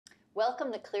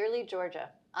Welcome to Clearly, Georgia.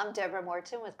 I'm Deborah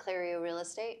Morton with Clario Real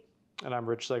Estate. And I'm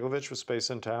Rich Segovich with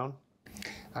Space in Town.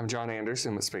 I'm John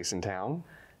Anderson with Space in Town.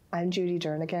 I'm Judy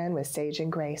Jernigan with Sage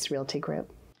and Grace Realty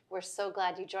Group. We're so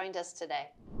glad you joined us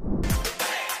today.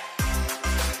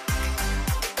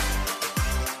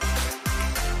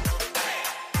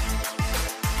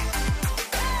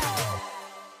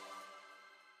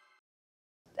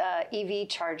 EV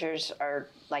chargers are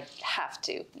like have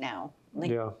to now.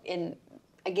 Like Yeah.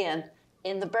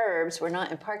 In the burbs, we're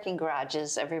not in parking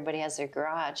garages. Everybody has their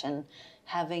garage, and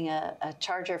having a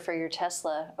charger for your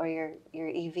Tesla or your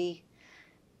EV,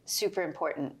 super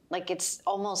important. Like it's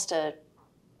almost a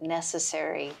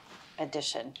necessary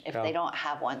addition. If they don't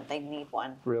have one, they need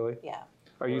one. Really? Yeah.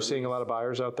 Are you seeing a lot of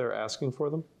buyers out there asking for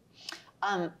them?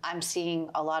 I'm seeing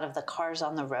a lot of the cars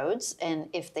on the roads, and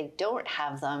if they don't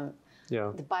have them,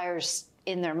 the buyers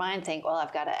in their mind think, well,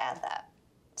 I've got to add that.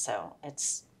 So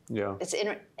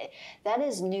that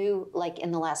is new, like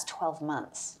in the last 12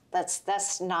 months.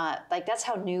 That's not like, that's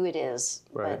how new it is,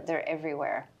 right. But they're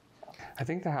everywhere. I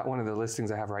think that one of the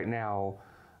listings I have right now,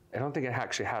 I don't think it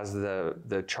actually has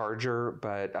the charger,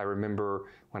 but I remember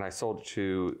when I sold it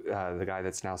to the guy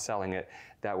that's now selling it,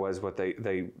 that was what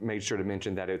they made sure to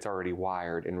mention, that it's already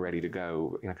wired and ready to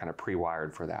go, kind of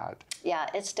pre-wired for that. Yeah,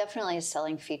 it's definitely a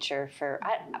selling feature for,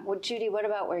 Judy, what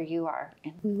about where you are?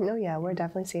 No, yeah, we're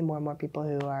definitely seeing more and more people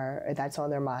who are, that's on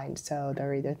their mind. So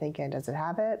they're either thinking, does it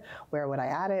have it? Where would I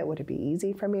add it? Would it be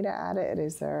easy for me to add it?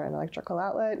 Is there an electrical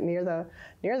outlet near the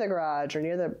garage or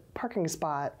near the parking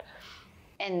spot?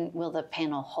 And will the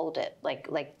panel hold it?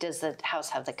 Like does the house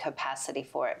have the capacity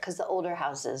for it? Because the older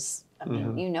houses, I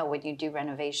mean, when you do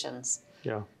renovations,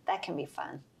 that can be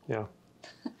fun. Yeah.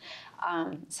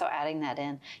 So adding that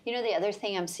in. The other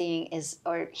thing I'm seeing is,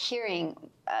 or hearing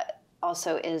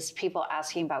also, is people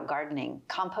asking about gardening,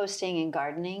 composting and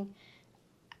gardening.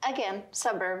 Again,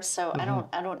 suburbs, so I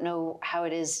don't know how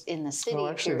it is in the city. Well,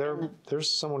 actually, there's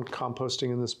someone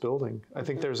composting in this building. I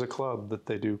think there's a club that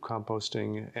they do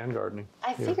composting and gardening.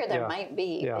 I figure there might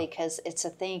be because it's a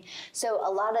thing. So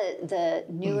a lot of the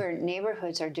newer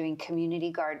neighborhoods are doing community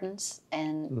gardens,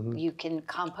 and you can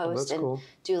compost and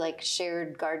do like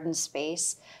shared garden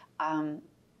space.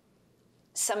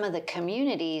 Some of the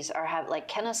communities like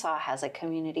Kennesaw has a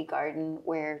community garden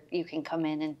where you can come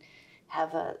in and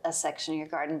have a section of your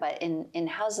garden, but in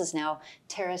houses now,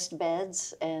 terraced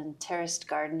beds and terraced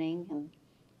gardening, and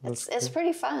it's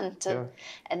pretty fun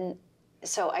and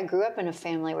so I grew up in a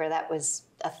family where that was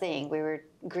a thing. We were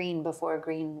green before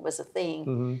green was a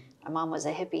thing. My mom was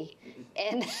a hippie,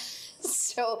 and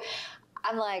so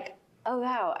I'm like, oh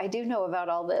wow, I do know about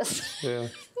all this. Yeah.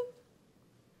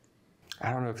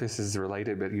 I don't know if this is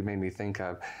related, but you made me think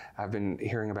of, I've been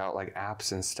hearing about like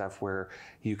apps and stuff where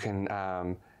you can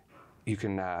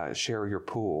share your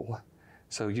pool.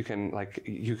 So you can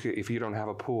if you don't have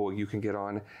a pool, you can get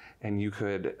on and you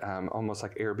could almost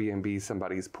like Airbnb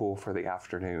somebody's pool for the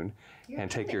afternoon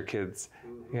and take your kids.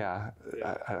 Yeah,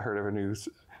 I heard of a news.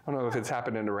 I don't know if it's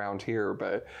happening around here,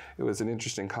 but it was an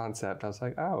interesting concept. I was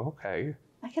like, oh, okay.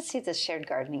 I could see the shared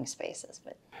gardening spaces,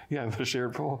 but yeah, the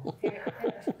shared pool.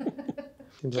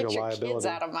 Seems get like a your liability. kids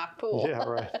out of my pool. Yeah,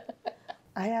 right.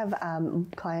 I have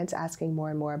clients asking more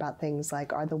and more about things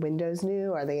like, are the windows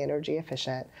new? Are they energy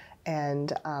efficient?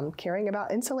 And caring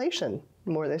about insulation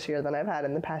more this year than I've had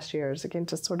in the past years. Again,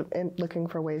 just sort of looking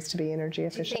for ways to be energy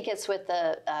efficient. Do you think it's with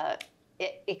the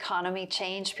economy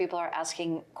change? People are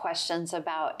asking questions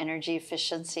about energy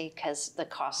efficiency because the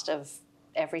cost of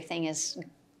everything has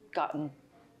gotten...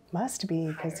 Must be,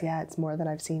 because it's more than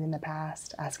I've seen in the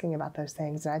past, asking about those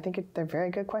things. And I think they're very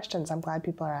good questions. I'm glad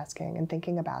people are asking and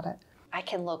thinking about it. I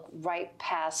can look right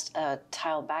past a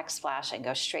tile backsplash and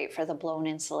go straight for the blown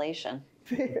insulation.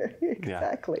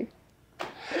 Exactly. Yeah.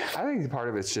 I think part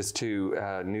of it's just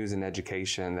news and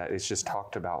education, that it's just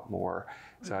talked about more.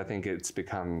 So I think it's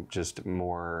become just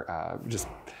more, just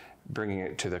bringing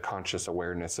it to the conscious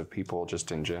awareness of people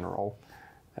just in general,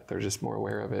 that they're just more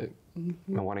aware of it and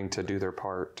wanting to do their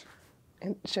part.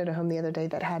 I showed a home the other day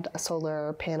that had a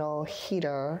solar panel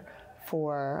heater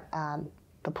for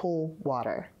the pool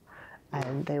water.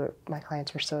 And my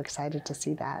clients were so excited to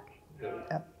see that.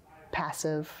 A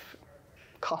passive,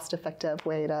 cost-effective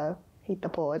way to heat the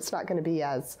pool. It's not going to be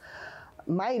as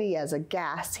mighty as a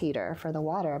gas heater for the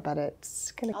water, but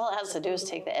it's going to... All it has to do is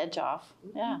take the edge off.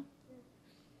 Yeah.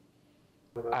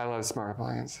 I love smart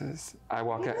appliances. I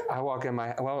walk in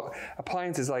my,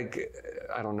 appliances, like,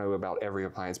 I don't know about every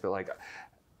appliance, but like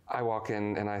I walk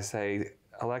in and I say,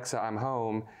 Alexa, I'm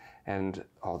home, and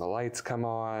all the lights come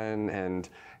on, and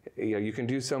you can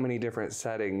do so many different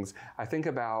settings. I think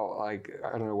about, like,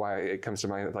 I don't know why it comes to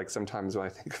mind, like sometimes when I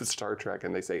think of Star Trek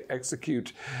and they say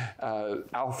execute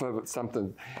alpha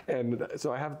something. And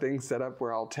so I have things set up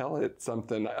where I'll tell it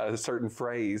something, a certain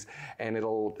phrase, and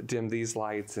it'll dim these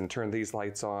lights and turn these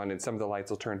lights on, and some of the lights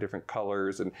will turn different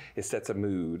colors, and it sets a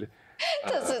mood.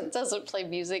 Does it play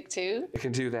music too? It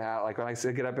can do that. Like when I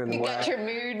say get up in the You morning, got your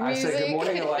mood I music. say, good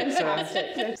morning,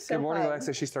 Alexa. So Good morning, fun.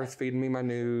 Alexa. She starts feeding me my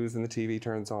news and the TV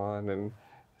turns on. And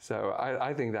so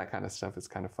I think that kind of stuff is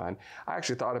kind of fun. I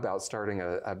actually thought about starting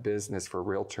a business for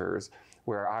realtors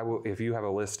where I will, if you have a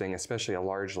listing, especially a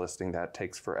large listing that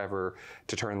takes forever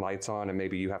to turn lights on and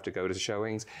maybe you have to go to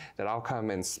showings, that I'll come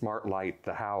and smart light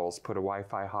the house, put a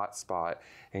Wi-Fi hotspot,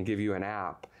 and give you an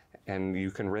app. And you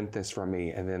can rent this from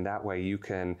me, and then that way you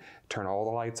can turn all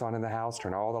the lights on in the house,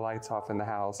 turn all the lights off in the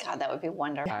house. God, that would be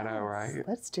wonderful. I know, right?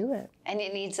 Let's do it. And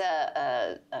it needs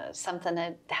something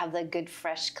to have the good,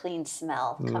 fresh, clean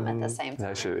smell come at the same time.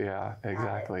 That should, yeah,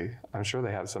 exactly. I'm sure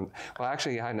they have some. Well,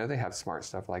 actually, I know they have smart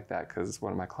stuff like that because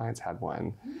one of my clients had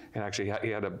one, and actually he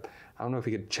had a. I don't know if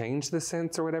he could change the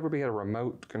scents or whatever, but he had a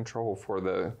remote control for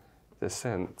the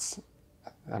scents.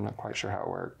 I'm not quite sure how it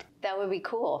worked. That would be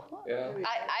cool. Yeah.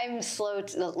 I'm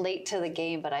late to the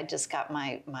game, but I just got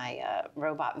my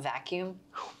robot vacuum.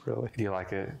 Really? Do you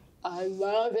like it? I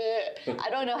love it. I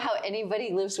don't know how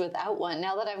anybody lives without one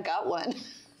now that I've got one.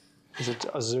 Is it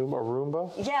a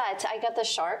Roomba? Yeah, I got the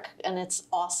Shark, and it's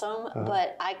awesome.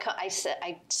 But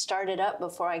I start it up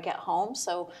before I get home,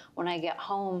 so when I get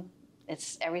home,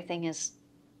 everything is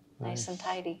nice and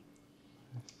tidy.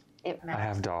 I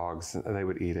have dogs. They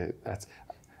would eat it.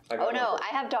 Oh no,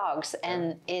 I have dogs,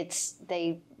 and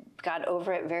they got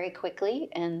over it very quickly,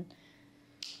 and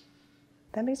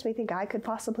That makes me think I could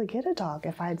possibly get a dog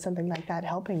if I had something like that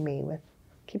helping me with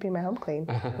keeping my home clean.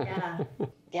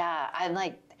 yeah, I'm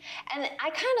like, and I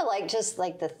kind of like just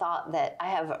like the thought that I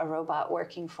have a robot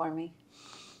working for me.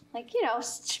 Like,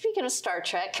 speaking of Star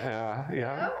Trek,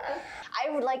 Yeah. I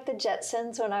would like the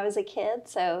Jetsons when I was a kid.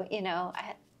 So, I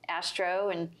had Astro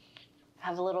and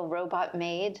have a little robot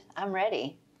maid. I'm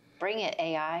ready. Bring it,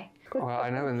 AI. Well, I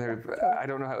know, and I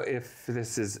don't know if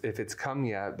it's come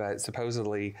yet, but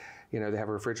supposedly, they have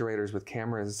refrigerators with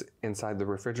cameras inside the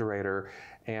refrigerator,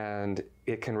 and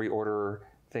it can reorder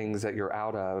things that you're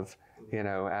out of,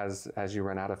 as you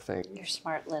run out of things. Your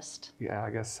smart list. Yeah, I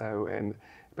guess so.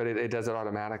 But it does it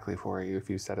automatically for you if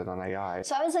you set it on AI.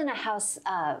 So I was in a house,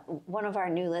 one of our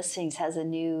new listings has a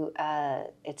new,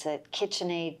 it's a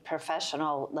KitchenAid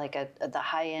Professional, like the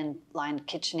high-end line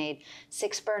KitchenAid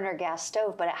 6-burner gas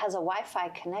stove, but it has a Wi-Fi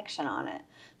connection on it.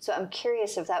 So I'm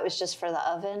curious if that was just for the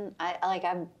oven.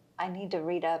 I need to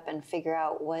read up and figure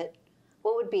out what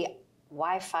would be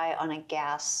Wi-Fi on a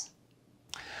gas.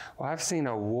 Well, I've seen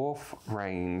a Wolf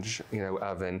range,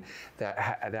 oven that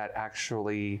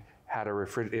actually had a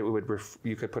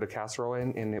you could put a casserole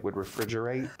in and it would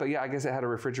refrigerate. But yeah, I guess it had a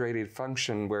refrigerated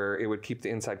function where it would keep the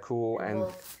inside cool and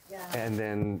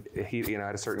then heat,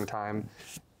 at a certain time,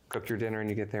 cook your dinner and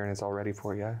you get there and it's all ready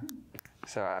for you.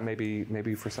 So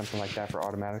maybe for something like that for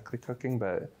automatically cooking,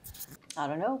 but I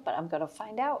don't know, but I'm gonna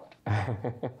find out.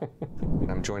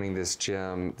 I'm joining this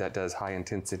gym that does high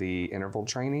intensity interval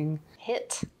training.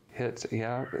 HIIT,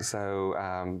 yeah.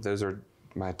 So those are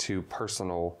my two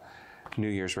personal New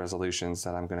Year's resolutions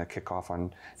that I'm going to kick off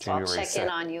on January 6th. I'll check in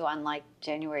on you on like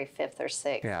January 5th or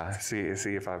 6th. Yeah, see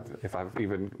if I've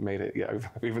even made it. Yeah, if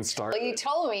I've even started. Well, you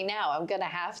told me now. I'm gonna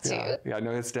have to. Yeah,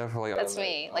 no, it's definitely. That's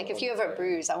me. Like if you have a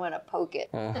bruise, I'm gonna poke it.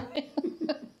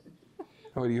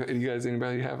 Do you guys,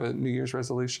 anybody have a New Year's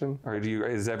resolution, or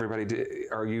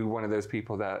are you one of those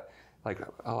people that, like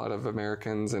a lot of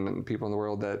Americans and people in the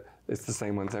world, that it's the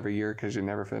same ones every year because you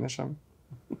never finish them?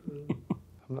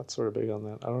 I'm not sort of big on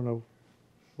that. I don't know.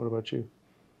 What about you?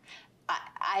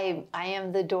 I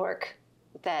am the dork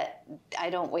that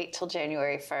I don't wait till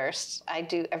January 1st. I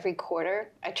do every quarter.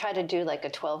 I try to do like a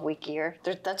 12-week year.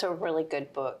 That's a really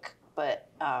good book. But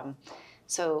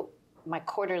so my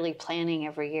quarterly planning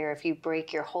every year, if you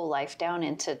break your whole life down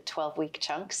into 12-week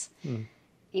chunks,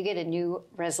 you get a new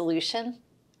resolution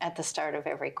at the start of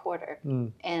every quarter.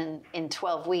 And in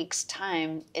 12 weeks'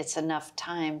 time, it's enough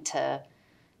time to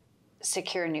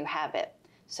secure a new habit.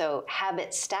 So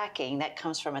habit stacking, that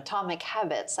comes from Atomic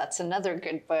Habits. That's another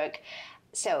good book.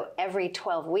 So every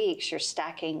 12 weeks, you're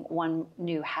stacking one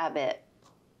new habit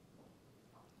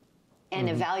and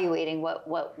evaluating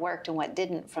what worked and what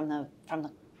didn't from the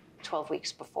 12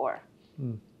 weeks before.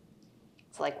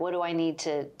 It's like, what do I need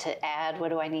to add? What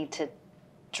do I need to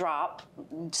drop,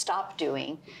 stop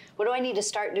doing? What do I need to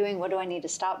start doing? What do I need to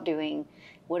stop doing?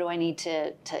 What do I need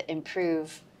to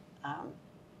improve?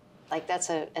 Like it's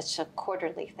a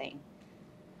quarterly thing.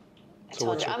 I So told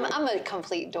what's you, your- I'm a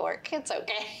complete dork. It's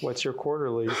okay. What's your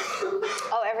quarterly?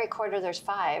 Oh, every quarter there's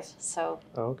 5. So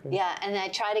Oh, okay. yeah, and I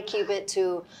try to keep it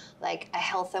to like a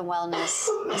health and wellness,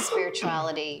 a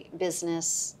spirituality,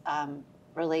 business,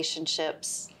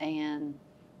 relationships, and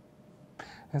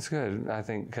That's good. I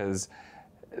think because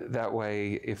that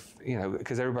way, if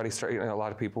because everybody start, a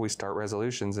lot of people we start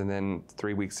resolutions, and then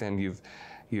 3 weeks in,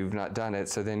 you've not done it.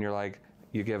 So then you're like,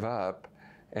 you give up,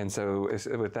 and so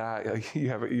with that,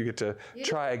 you get to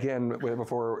try again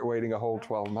before waiting a whole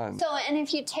 12 months. so. And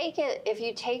if you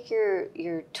take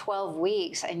your 12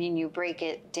 weeks and then you break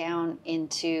it down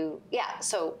into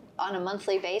so on a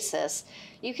monthly basis,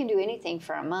 you can do anything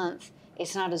for a month.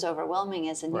 It's not as overwhelming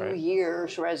as a New Right.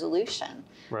 Year's resolution.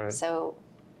 Right. So,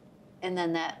 and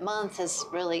then that month is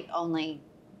really only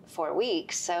 4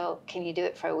 weeks. So can you do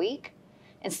it for a week?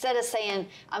 Instead of saying,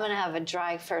 I'm going to have a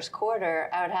dry first quarter,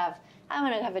 I'm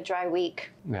going to have a dry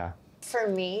week. Yeah. For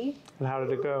me, And how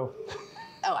did it go?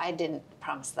 oh, I didn't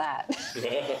promise that.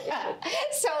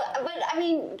 So, but I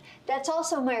mean, that's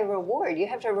also my reward. You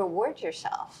have to reward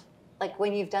yourself. Like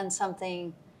when you've done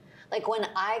something, like when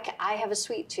I have a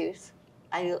sweet tooth.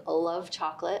 I love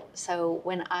chocolate. So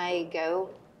when I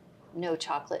go, no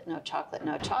chocolate, no chocolate,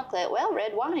 no chocolate, well,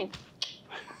 red wine.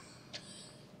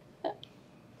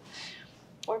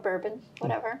 Or bourbon,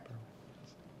 whatever.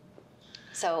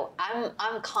 So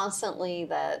I'm constantly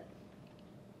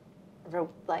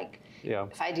like, Yeah.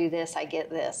 if I do this, I get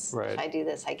this. Right. If I do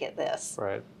this, I get this.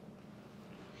 Right.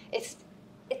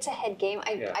 It's a head game.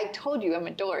 I told you I'm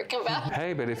a dork about.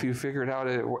 Hey, but if you figure it out,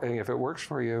 if it works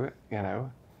for you,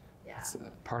 it's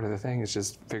part of the thing is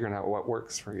just figuring out what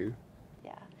works for you.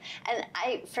 Yeah.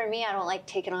 And for me, I don't like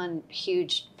taking on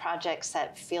huge projects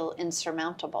that feel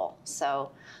insurmountable.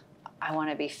 So I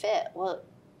want to be fit. Well,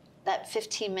 that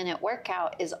 15-minute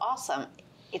workout is awesome.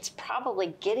 It's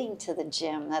probably getting to the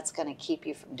gym that's going to keep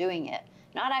you from doing it,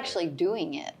 not actually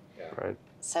doing it. Right.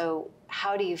 So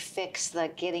how do you fix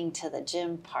the getting to the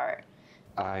gym part?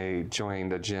 I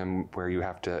joined a gym where you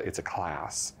have to, it's a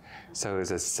class. So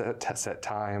it's a set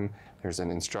time, there's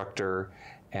an instructor,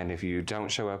 and if you don't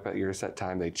show up at your set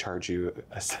time, they charge you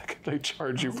they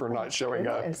charge you for not showing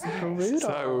up. It's brutal.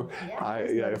 So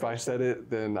if I said it,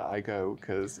 then I go,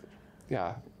 because,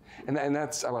 and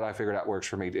that's what I figured out works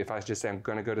for me. If I just say I'm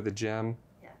going to go to the gym,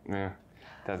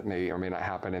 that may or may not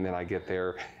happen, and then I get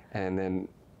there, and then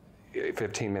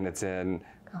 15 minutes in,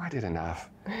 I did enough,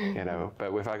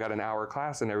 But if I got an hour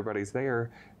class and everybody's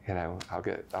there, I'll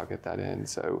get that in.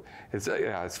 So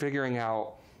it's figuring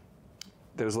out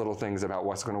those little things about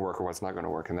what's going to work or what's not going to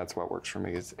work, and that's what works for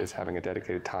me is having a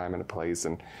dedicated time and a place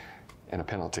and a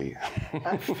penalty.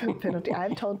 Penalty.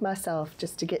 I've told myself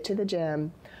just to get to the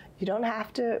gym, you don't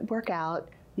have to work out.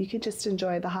 You could just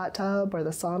enjoy the hot tub or the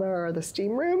sauna or the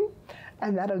steam room,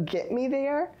 and that'll get me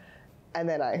there. And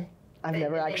then I've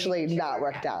never actually not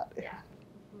worked out. Yeah.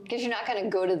 Because you're not going to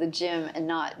go to the gym and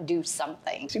not do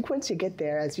something. So once you get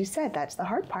there, as you said, that's the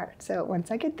hard part. So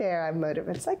once I get there, I'm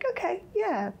motivated. It's like, okay,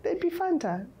 yeah, it'd be fun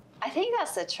to. I think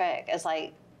that's the trick. Is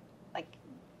like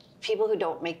people who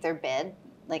don't make their bed.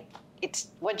 Like it's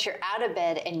once you're out of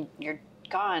bed and you're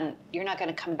gone, you're not going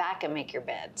to come back and make your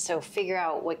bed. So figure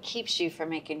out what keeps you from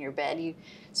making your bed.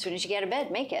 As soon as you get out of bed,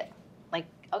 make it. Like,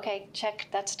 okay, check,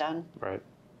 that's done. Right.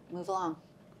 Move along.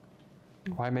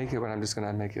 Why make it when I'm just going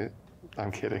to make it? I'm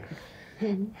kidding.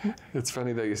 It's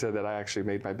funny that you said that. I actually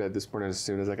made my bed this morning as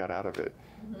soon as I got out of it.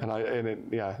 And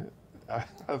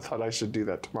I thought I should do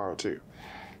that tomorrow too.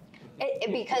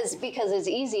 Because it's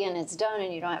easy and it's done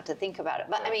and you don't have to think about it.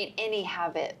 But I mean, any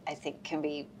habit I think can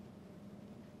be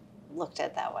looked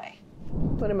at that way.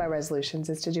 One of my resolutions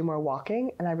is to do more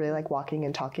walking, and I really like walking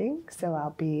and talking. So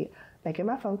I'll be making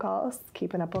my phone calls,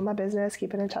 keeping up on my business,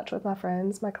 keeping in touch with my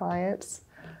friends, my clients,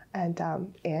 and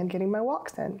getting my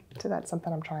walks in. So that's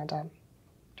something I'm trying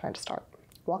to start.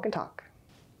 Walk and talk.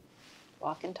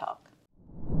 Walk and talk.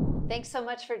 Thanks so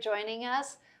much for joining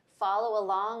us. Follow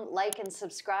along, like and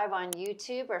subscribe on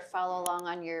YouTube, or follow along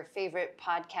on your favorite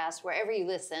podcast, wherever you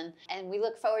listen. And we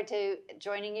look forward to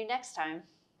joining you next time.